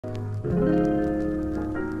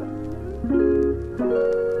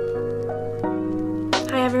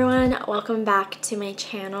welcome back to my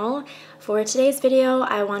channel. For today's video,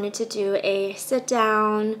 I wanted to do a sit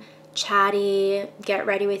down, chatty, get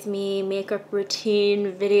ready with me, makeup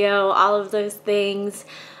routine video, all of those things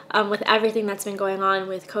with everything that's been going on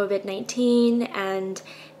with COVID-19 and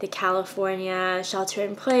the California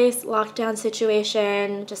shelter-in-place lockdown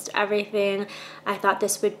situation, just everything. I thought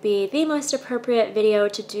this would be the most appropriate video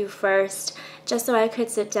to do first, just so I could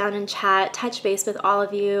sit down and chat, touch base with all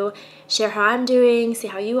of you, share how I'm doing, see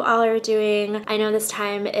how you all are doing. I know this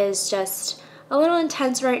time is just a little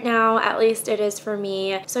intense right now, at least it is for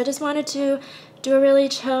me. So I just wanted to do a really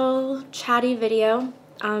chill, chatty video.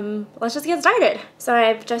 Let's just get started. So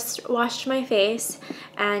I've just washed my face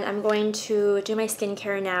and I'm going to do my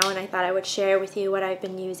skincare now, and I thought I would share with you what I've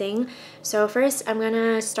been using. So first I'm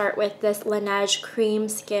gonna start with this Laneige Cream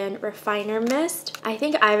Skin Refiner Mist. I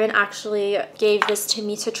think Ivan actually gave this to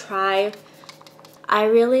me to try. I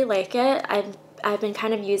really like it. I've been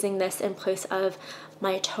kind of using this in place of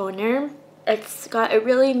my toner. It's got a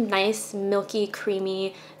really nice, milky,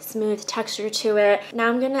 creamy, smooth texture to it. Now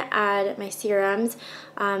I'm gonna add my serums.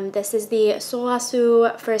 This is the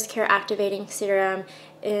Solasu First Care Activating Serum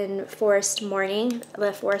in Forest Morning,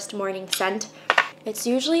 the Forest Morning scent. It's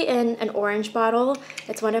usually in an orange bottle.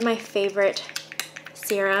 It's one of my favorite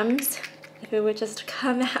serums, if it would just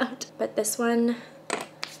come out. But this one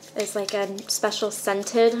is like a special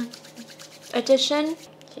scented edition.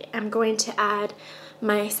 Okay, I'm going to add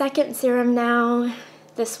my second serum now.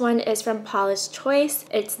 This one is from Paula's Choice.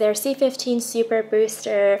 It's their C15 Super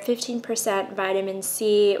Booster 15% vitamin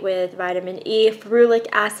C with vitamin E ferulic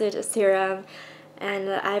acid serum, and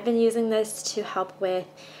I've been using this to help with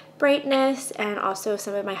brightness and also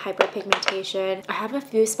some of my hyperpigmentation. I have a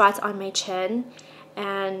few spots on my chin,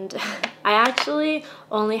 and I actually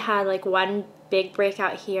only had like one big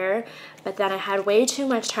breakout here, but then I had way too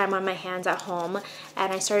much time on my hands at home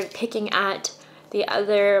and I started picking at the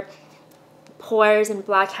other pores and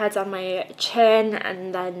blackheads on my chin,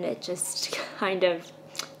 and then it just kind of,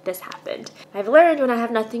 this happened. I've learned when I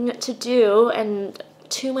have nothing to do and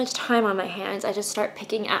too much time on my hands, I just start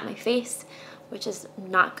picking at my face, which is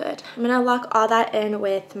not good. I'm gonna lock all that in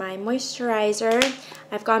with my moisturizer.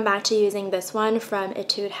 I've gone back to using this one from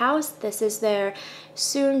Etude House. This is their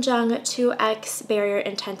Soonjung 2X Barrier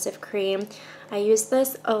Intensive Cream. I used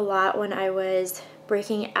this a lot when I was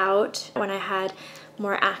breaking out, when I had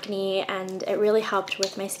more acne, and it really helped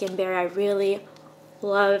with my skin barrier. I really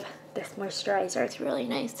love this moisturizer. It's really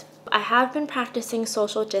nice. I have been practicing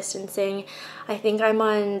social distancing. I think I'm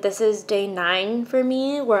on, this is day 9 for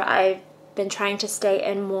me, where I've been trying to stay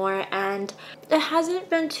in more, and it hasn't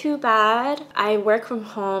been too bad. I work from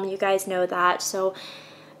home, you guys know that, so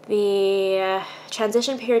the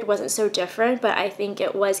transition period wasn't so different, but I think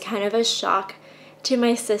it was kind of a shock to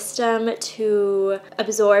my system to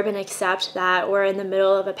absorb and accept that we're in the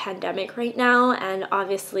middle of a pandemic right now, and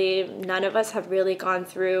obviously none of us have really gone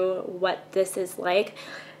through what this is like.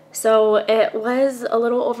 So it was a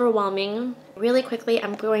little overwhelming. Really quickly,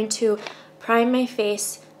 I'm going to prime my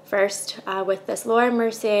face first with this Laura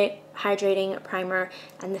Mercier Hydrating Primer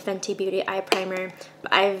and the Fenty Beauty Eye Primer.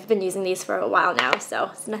 I've been using these for a while now,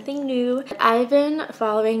 so it's nothing new. I've been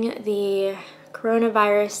following the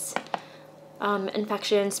coronavirus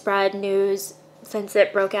infection spread news since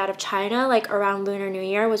it broke out of China, like around Lunar New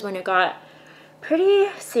Year was when it got pretty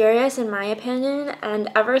serious in my opinion, and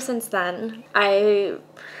ever since then I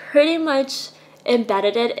pretty much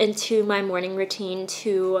embedded it into my morning routine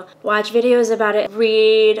to watch videos about it,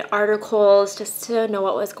 read articles just to know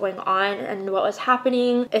what was going on and what was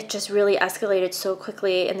happening. It just really escalated so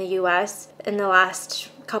quickly in the US in the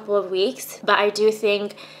last couple of weeks, but I do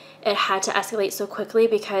think it had to escalate so quickly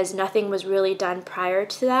because nothing was really done prior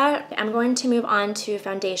to that. I'm going to move on to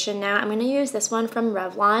foundation now. I'm going to use this one from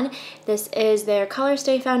Revlon. This is their Color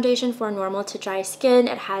Stay Foundation for normal to dry skin.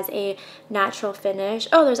 It has a natural finish.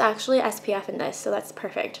 Oh, there's actually SPF in this, so that's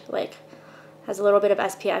perfect. Like, has a little bit of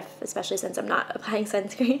SPF, especially since I'm not applying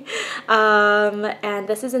sunscreen. And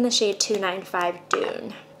this is in the shade 295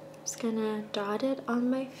 Dune. Just gonna dot it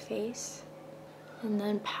on my face and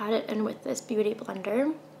then pat it in with this beauty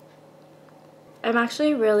blender. I'm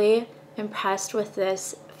actually really impressed with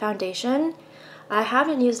this foundation. I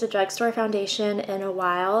haven't used a drugstore foundation in a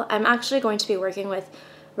while. I'm actually going to be working with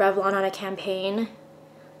Revlon on a campaign.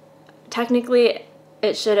 Technically,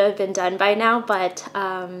 it should have been done by now, but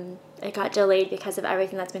it got delayed because of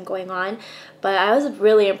everything that's been going on. But I was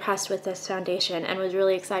really impressed with this foundation and was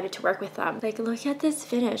really excited to work with them. Like, look at this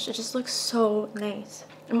finish. It just looks so nice.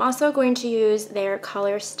 I'm also going to use their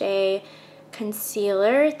Color Stay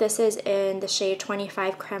concealer. This is in the shade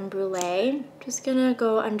 25 Creme Brulee. Just gonna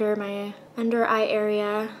go under my under eye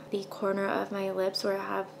area, the corner of my lips where I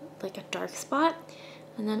have like a dark spot,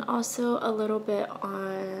 and then also a little bit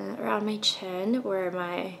on around my chin where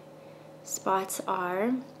my spots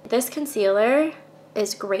are. This concealer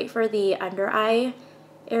is great for the under eye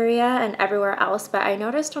area and everywhere else, but I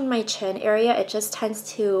noticed on my chin area it just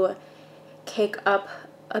tends to cake up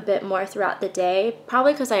a bit more throughout the day.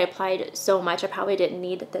 Probably because I applied so much. I probably didn't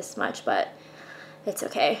need this much, but it's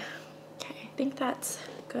okay. Okay, I think that's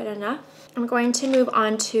good enough. I'm going to move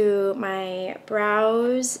on to my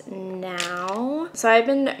brows now. So I've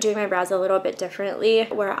been doing my brows a little bit differently,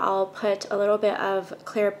 where I'll put a little bit of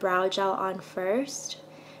clear brow gel on first.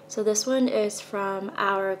 So this one is from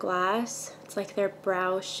Hourglass. It's like their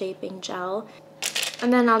brow shaping gel.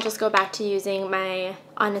 And then I'll just go back to using my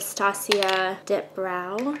Anastasia Dip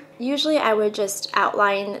Brow. Usually I would just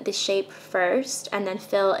outline the shape first and then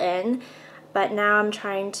fill in, but now I'm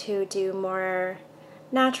trying to do more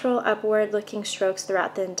natural upward looking strokes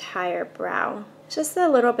throughout the entire brow. It's just a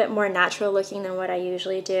little bit more natural looking than what I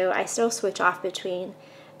usually do. I still switch off between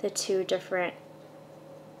the two different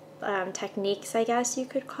techniques, I guess you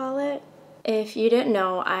could call it. If you didn't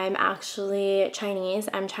know, I'm actually Chinese.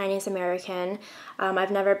 I'm Chinese American. I've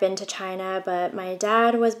never been to China, but my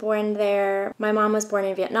dad was born there. My mom was born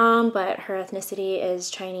in Vietnam, but her ethnicity is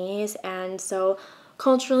Chinese. And so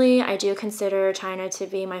culturally, I do consider China to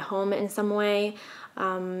be my home in some way.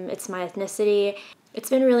 It's my ethnicity. It's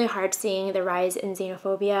been really hard seeing the rise in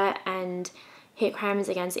xenophobia and hate crimes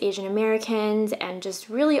against Asian Americans and just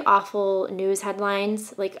really awful news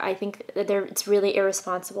headlines. Like, I think that it's really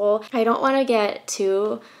irresponsible. I don't want to get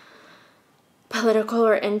too political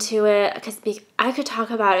or into it because I could talk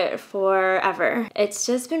about it forever. It's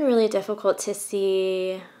just been really difficult to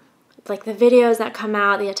see like the videos that come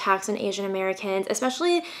out, the attacks on Asian Americans,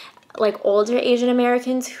 especially like older Asian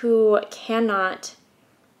Americans who cannot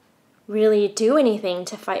really do anything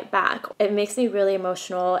to fight back. It makes me really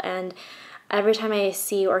emotional, and every time I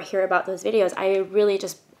see or hear about those videos, I really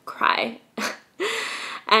just cry.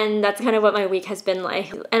 And that's kind of what my week has been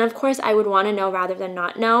like. And of course, I would want to know rather than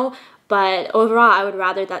not know, but overall, I would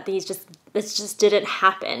rather that this just didn't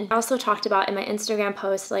happen. I also talked about in my Instagram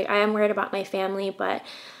post, like, I am worried about my family, but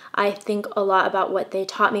I think a lot about what they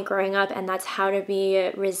taught me growing up, and that's how to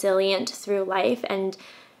be resilient through life and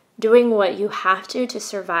doing what you have to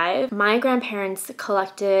survive. My grandparents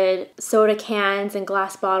collected soda cans and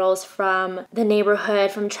glass bottles from the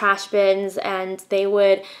neighborhood, from trash bins, and they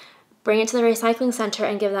would bring it to the recycling center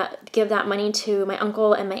and give that money to my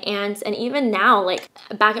uncle and my aunts. And even now, like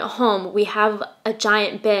back at home, we have a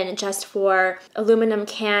giant bin just for aluminum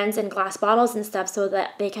cans and glass bottles and stuff so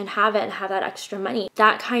that they can have it and have that extra money.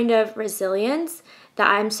 That kind of resilience that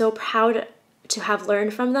I'm so proud to have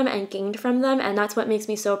learned from them and gained from them, and that's what makes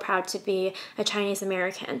me so proud to be a Chinese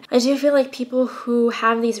American. I do feel like people who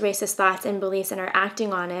have these racist thoughts and beliefs and are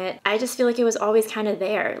acting on it, I just feel like it was always kind of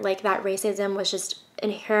there. Like that racism was just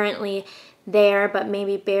inherently there but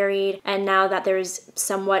maybe buried, and now that there's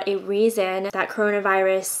somewhat a reason that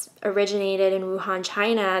coronavirus originated in Wuhan,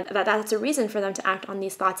 China, that's a reason for them to act on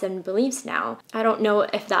these thoughts and beliefs now. I don't know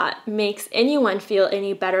if that makes anyone feel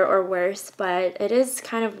any better or worse, but it is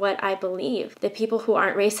kind of what I believe. The people who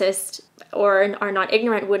aren't racist or are not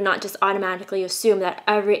ignorant would not just automatically assume that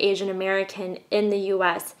every Asian American in the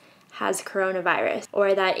US has coronavirus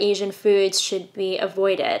or that Asian foods should be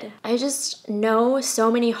avoided. I just know so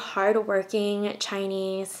many hardworking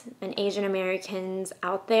Chinese and Asian Americans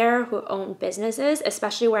out there who own businesses,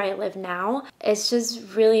 especially where I live now. It's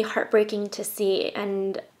just really heartbreaking to see.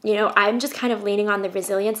 And, you know, I'm just kind of leaning on the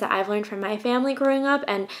resilience that I've learned from my family growing up.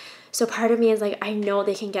 And so part of me is like, I know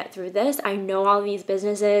they can get through this. I know all these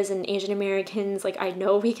businesses and Asian Americans, like, I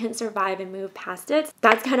know we can survive and move past it.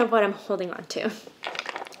 That's kind of what I'm holding on to.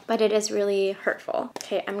 But it is really hurtful.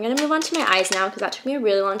 Okay, I'm gonna move on to my eyes now because that took me a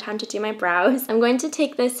really long time to do my brows. I'm going to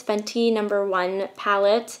take this Fenty No. 1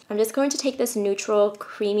 palette. I'm just going to take this neutral,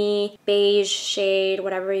 creamy, beige shade,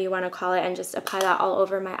 whatever you wanna call it, and just apply that all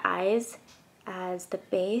over my eyes as the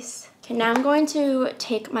base. Okay, now I'm going to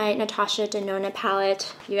take my Natasha Denona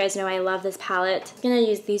palette. You guys know I love this palette. I'm gonna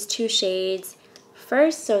use these two shades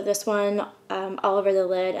first. So this one all over the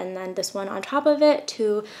lid, and then this one on top of it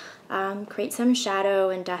to create some shadow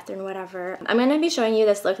and depth and whatever. I'm gonna be showing you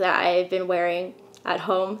this look that I've been wearing at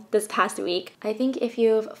home this past week. I think if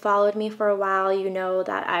you've followed me for a while, you know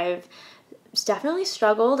that I've definitely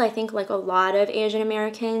struggled. I think like a lot of Asian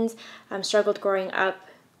Americans struggled growing up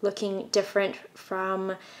looking different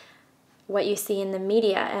from what you see in the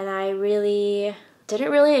media, and I really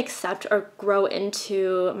didn't really accept or grow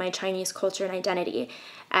into my Chinese culture and identity.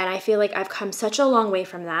 And I feel like I've come such a long way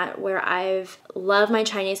from that, where I've loved my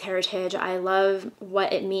Chinese heritage. I love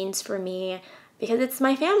what it means for me because it's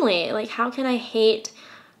my family. Like, how can I hate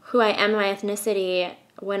who I am, my ethnicity,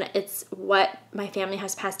 when it's what my family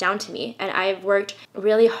has passed down to me? And I've worked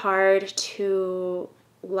really hard to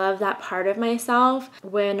love that part of myself.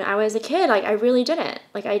 When I was a kid, like, I really didn't.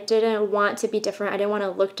 Like, I didn't want to be different. I didn't want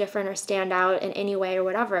to look different or stand out in any way or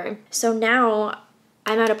whatever. So now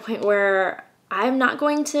I'm at a point where I'm not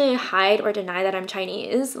going to hide or deny that I'm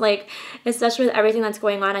Chinese. Like, especially with everything that's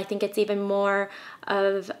going on, I think it's even more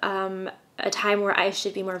of a time where I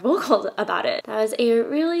should be more vocal about it. That was a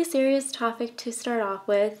really serious topic to start off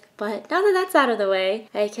with, but now that that's out of the way,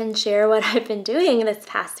 I can share what I've been doing this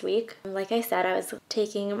past week. Like I said, I was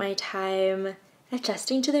taking my time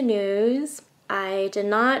adjusting to the news. I did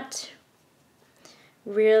not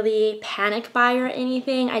really panic buy or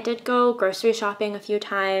anything. I did go grocery shopping a few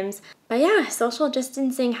times. But yeah, social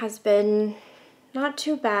distancing has been not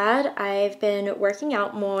too bad. I've been working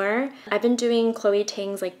out more. I've been doing Chloe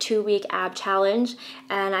Ting's like 2-week ab challenge,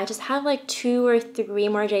 and I just have like 2 or 3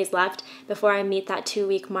 more days left before I meet that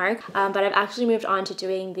 2-week mark. But I've actually moved on to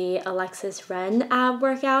doing the Alexis Ren ab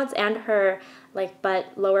workouts and her like butt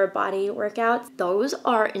lower body workouts. Those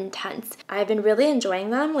are intense. I've been really enjoying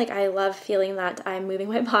them. Like, I love feeling that I'm moving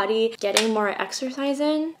my body, getting more exercise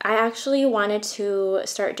in. I actually wanted to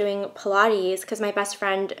start doing Pilates because my best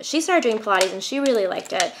friend, she started doing Pilates and she really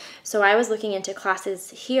liked it. So I was looking into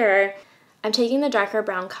classes here. I'm taking the darker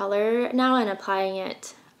brown color now and applying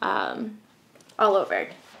it all over.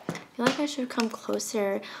 I feel like I should come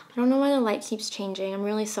closer. I don't know why the light keeps changing. I'm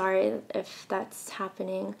really sorry if that's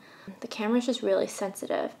happening. The camera's just really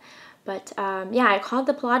sensitive. But yeah, I called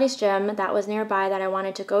the Pilates gym that was nearby that I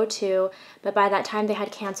wanted to go to, but by that time they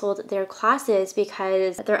had canceled their classes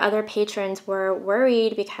because their other patrons were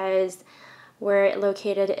worried because we're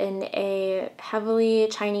located in a heavily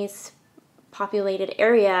Chinese populated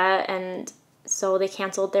area, and so they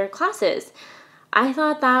canceled their classes. I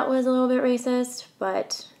thought that was a little bit racist,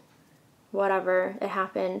 but whatever, it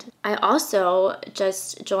happened. I also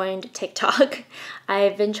just joined TikTok.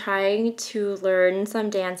 I've been trying to learn some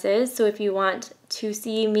dances, so if you want to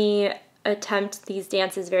see me attempt these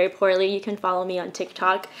dances very poorly, you can follow me on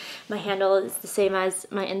TikTok. My handle is the same as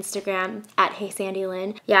my Instagram, at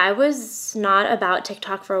HeySandyLynn. Yeah, I was not about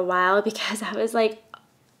TikTok for a while because I was like,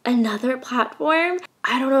 another platform?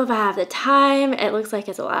 I don't know if I have the time. It looks like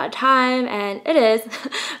it's a lot of time, and it is,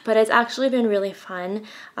 but it's actually been really fun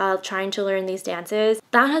trying to learn these dances.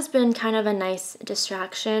 That has been kind of a nice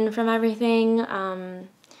distraction from everything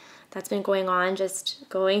that's been going on, just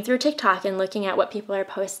going through TikTok and looking at what people are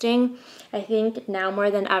posting. I think now more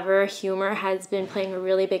than ever, humor has been playing a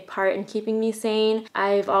really big part in keeping me sane.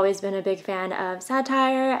 I've always been a big fan of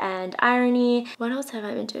satire and irony. What else have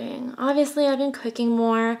I been doing? Obviously, I've been cooking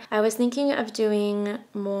more. I was thinking of doing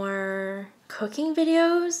more cooking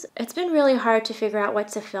videos. It's been really hard to figure out what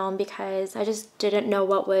to film because I just didn't know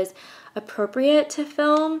what was appropriate to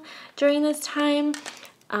film during this time.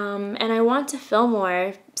 And I want to film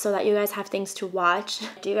more so that you guys have things to watch.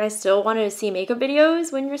 Do you guys still want to see makeup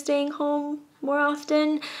videos when you're staying home more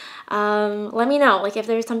often? Let me know, like, if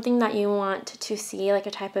there's something that you want to see, like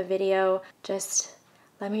a type of video, just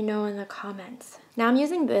let me know in the comments. Now I'm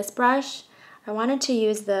using this brush. I wanted to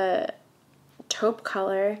use the taupe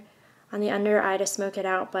color on the under eye to smoke it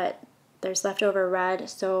out, but there's leftover red,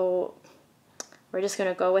 so we're just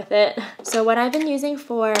gonna go with it. So what I've been using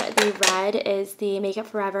for the red is the Makeup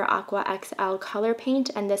Forever Aqua XL color paint,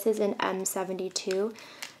 and this is in M72.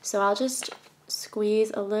 So I'll just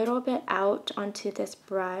squeeze a little bit out onto this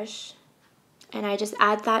brush, and I just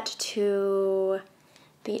add that to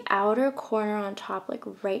the outer corner on top, like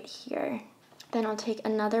right here. Then I'll take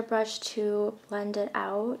another brush to blend it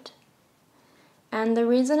out. And the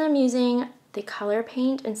reason I'm using the color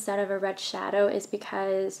paint instead of a red shadow is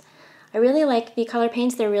because I really like the color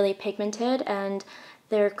paints. They're really pigmented and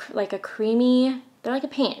they're like a creamy, they're like a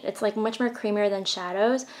paint. It's like much more creamier than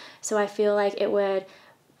shadows. So I feel like it would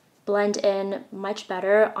blend in much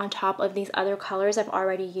better on top of these other colors I've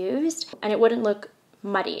already used. And it wouldn't look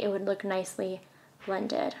muddy. It would look nicely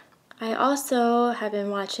blended. I also have been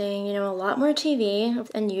watching, a lot more TV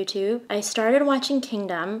and YouTube. I started watching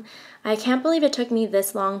Kingdom. I can't believe it took me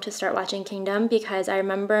this long to start watching Kingdom because I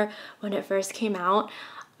remember when it first came out,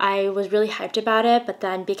 I was really hyped about it, but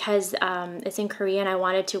then because it's in Korean, I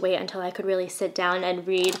wanted to wait until I could really sit down and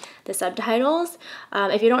read the subtitles.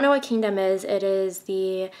 If you don't know what Kingdom is, it is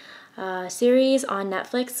the series on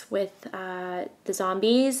Netflix with the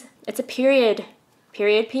zombies. It's a period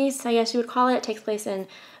period piece, I guess you would call it. It takes place in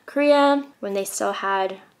Korea when they still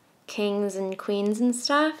had kings and queens and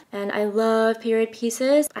stuff. And I love period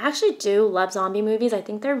pieces. I actually do love zombie movies. I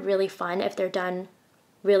think they're really fun if they're done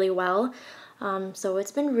really well. So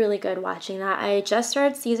it's been really good watching that. I just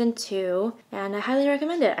started season 2 and I highly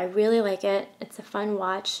recommend it. I really like it. It's a fun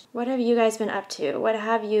watch. What have you guys been up to? What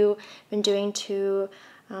have you been doing to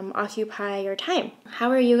occupy your time?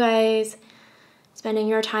 How are you guys spending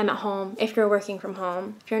your time at home if you're working from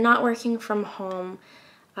home? If you're not working from home,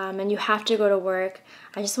 and you have to go to work,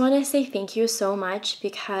 I just want to say thank you so much,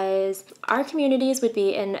 because our communities would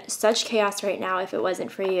be in such chaos right now if it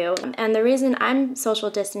wasn't for you. And the reason I'm social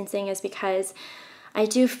distancing is because I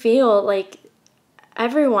do feel like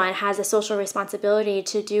everyone has a social responsibility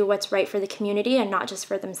to do what's right for the community and not just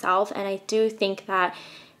for themselves. And I do think that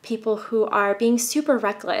people who are being super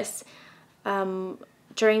reckless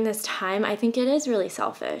during this time, I think it is really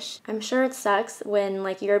selfish. I'm sure it sucks when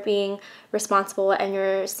like you're being responsible and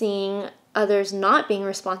you're seeing others not being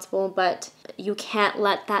responsible, but you can't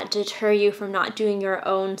let that deter you from not doing your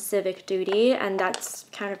own civic duty, and that's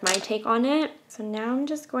kind of my take on it. So now I'm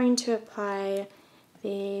just going to apply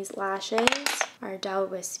these lashes, Ardell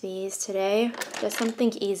Wispies today. Just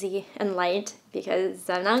something easy and light because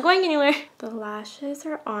I'm not going anywhere. The lashes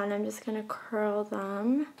are on, I'm just gonna curl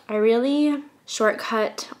them. I really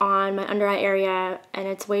shortcut on my under eye area and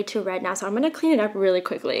it's way too red now, so I'm gonna clean it up really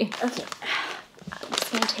quickly. Okay, I'm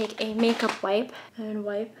just gonna take a makeup wipe and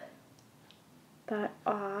wipe that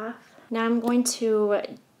off. Now I'm going to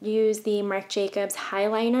use the Marc Jacobs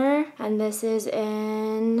highliner, and this is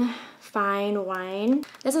in Fine Wine.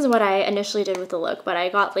 This is what I initially did with the look, but I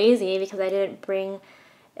got lazy because I didn't bring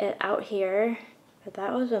it out here, but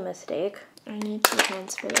that was a mistake. I need 2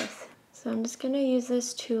 hands for this. So I'm just gonna use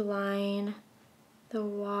this to line the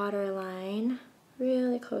waterline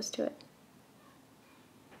really close to it.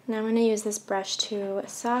 Now I'm going to use this brush to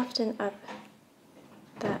soften up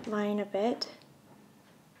that line a bit.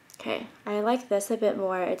 Okay, I like this a bit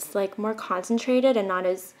more. It's like more concentrated and not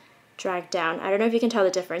as dragged down. I don't know if you can tell the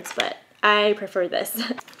difference, but I prefer this.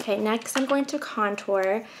 Okay, next I'm going to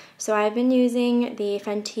contour. So I've been using the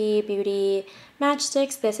Fenty Beauty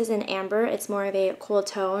matchsticks. This is in amber. It's more of a cool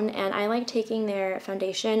tone, and I like taking their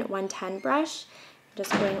foundation 110 brush,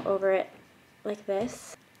 just going over it like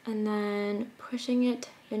this, and then pushing it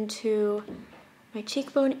into my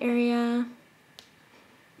cheekbone area,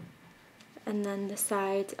 and then the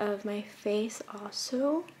sides of my face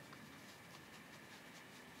also.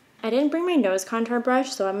 I didn't bring my nose contour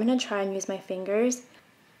brush, so I'm gonna try and use my fingers.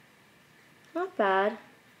 Not bad.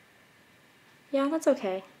 Yeah, that's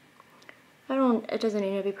okay. It doesn't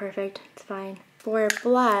need to be perfect, it's fine. For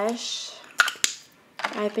blush,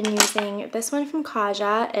 I've been using this one from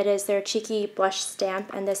Kaja. It is their Cheeky Blush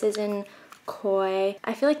Stamp, and this is in Koi.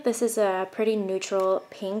 I feel like this is a pretty neutral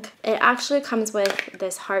pink. It actually comes with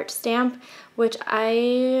this heart stamp, which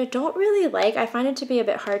I don't really like. I find it to be a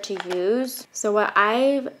bit hard to use. So what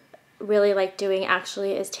I really like doing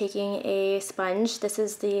actually is taking a sponge. This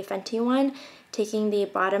is the Fenty one. Taking the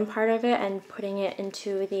bottom part of it and putting it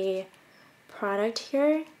into the product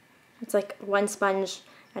here. It's like one sponge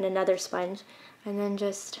and another sponge, and then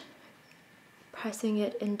just pressing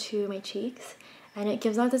it into my cheeks, and it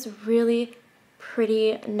gives out this really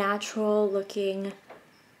pretty natural looking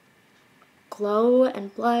glow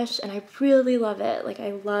and blush, and I really love it. Like,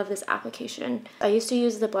 I love this application. I used to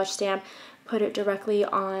use the blush stamp, put it directly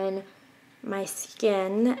on my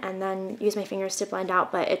skin, and then use my fingers to blend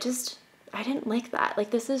out, but I didn't like that.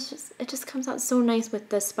 Like, it just comes out so nice with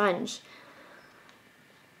the sponge.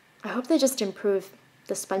 I hope they just improve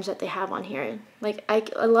the sponge that they have on here. Like, I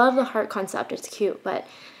love the heart concept, it's cute, but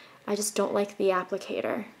I just don't like the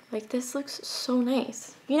applicator. Like, this looks so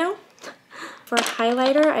nice, you know? For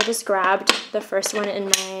highlighter, I just grabbed the first one in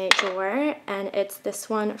my drawer, and it's this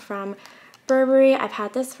one from Burberry. I've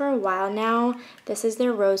had this for a while now. This is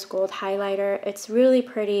their rose gold highlighter. It's really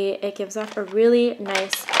pretty. It gives off a really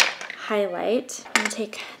nice highlight. I'm gonna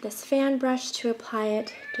take this fan brush to apply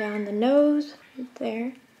it down the nose, right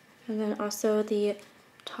there, and then also the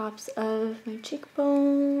tops of my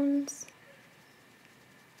cheekbones.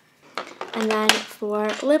 And then for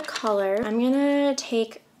lip color, I'm gonna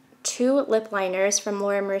take 2 lip liners from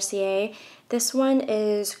Laura Mercier. This one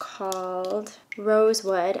is called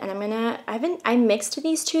Rosewood, and I mixed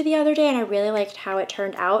these 2 the other day, and I really liked how it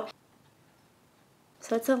turned out.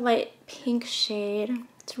 So it's a light pink shade.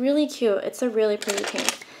 It's really cute. It's a really pretty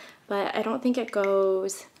pink, but I don't think it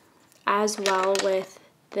goes as well with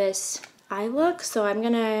this eye look, so I'm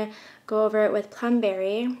gonna go over it with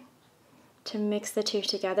Plumberry to mix the 2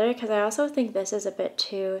 together, because I also think this is a bit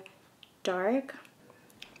too dark.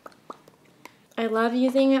 I love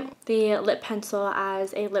using the lip pencil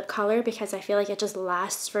as a lip color because I feel like it just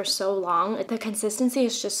lasts for so long. The consistency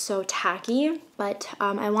is just so tacky, but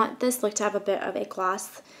I want this look to have a bit of a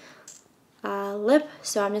gloss lip,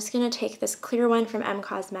 so I'm just going to take this clear one from M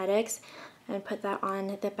Cosmetics and put that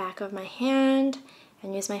on the back of my hand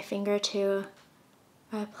and use my finger to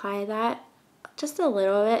apply that just a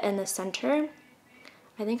little bit in the center.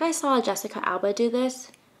 I think I saw Jessica Alba do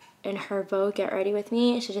this in her Vogue Get Ready With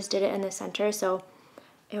Me. She just did it in the center, so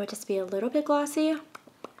it would just be a little bit glossy.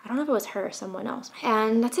 I don't know if it was her or someone else.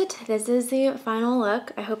 And that's it. This is the final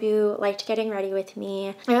look. I hope you liked getting ready with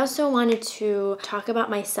me. I also wanted to talk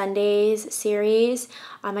about my Sundays series.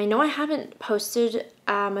 I know I haven't posted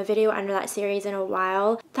a video under that series in a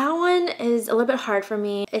while. That one is a little bit hard for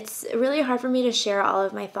me. It's really hard for me to share all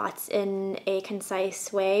of my thoughts in a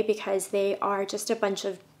concise way because they are just a bunch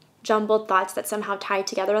of jumbled thoughts that somehow tie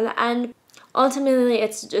together in the end. Ultimately,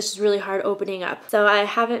 it's just really hard opening up. So I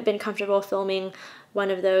haven't been comfortable filming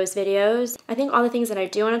one of those videos. I think all the things that I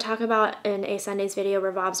do want to talk about in a Sundays video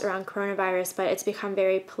revolves around coronavirus, but it's become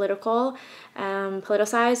very political,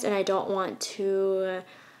 politicized, and I just don't want to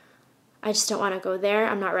go there.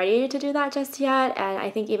 I'm not ready to do that just yet, and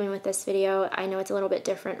I think even with this video, I know it's a little bit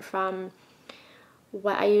different from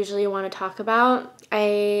what I usually want to talk about.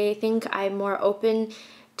 I think I'm more open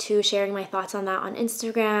to sharing my thoughts on that on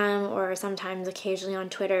Instagram or sometimes occasionally on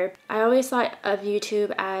Twitter. I always thought of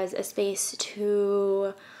YouTube as a space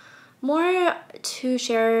to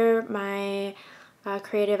share my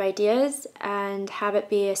creative ideas and have it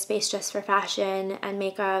be a space just for fashion and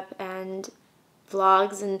makeup and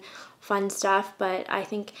vlogs and fun stuff, but I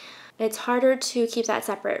think it's harder to keep that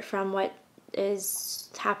separate from what is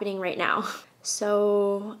happening right now.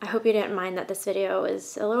 So I hope you didn't mind that this video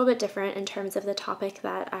is a little bit different in terms of the topic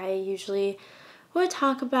that I usually would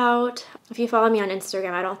talk about. If you follow me on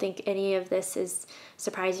Instagram, I don't think any of this is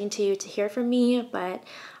surprising to you to hear from me, but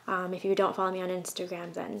if you don't follow me on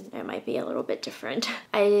Instagram, then it might be a little bit different.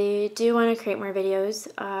 I do want to create more videos,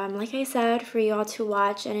 like I said, for you all to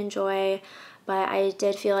watch and enjoy, but I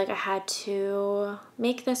did feel like I had to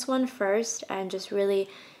make this one first and just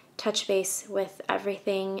really touch base with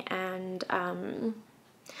everything. And I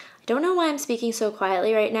don't know why I'm speaking so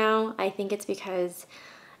quietly right now. I think it's because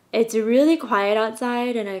it's really quiet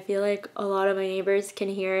outside and I feel like a lot of my neighbors can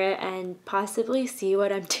hear it and possibly see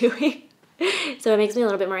what I'm doing. So it makes me a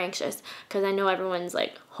little bit more anxious because I know everyone's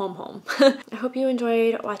like home. I hope you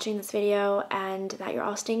enjoyed watching this video and that you're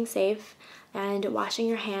all staying safe and washing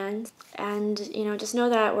your hands, and just know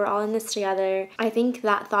that we're all in this together. I think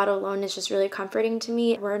that thought alone is just really comforting to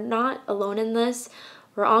me. We're not alone in this.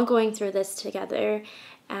 We're all going through this together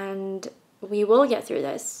and we will get through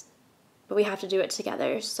this, but we have to do it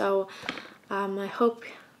together. So I hope,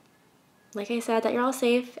 like I said, that you're all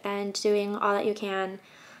safe and doing all that you can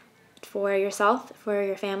for yourself, for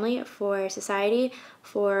your family, for society,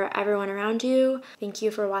 for everyone around you. Thank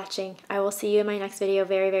you for watching. I will see you in my next video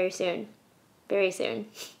very, very soon. Very soon.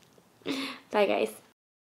 Bye, guys.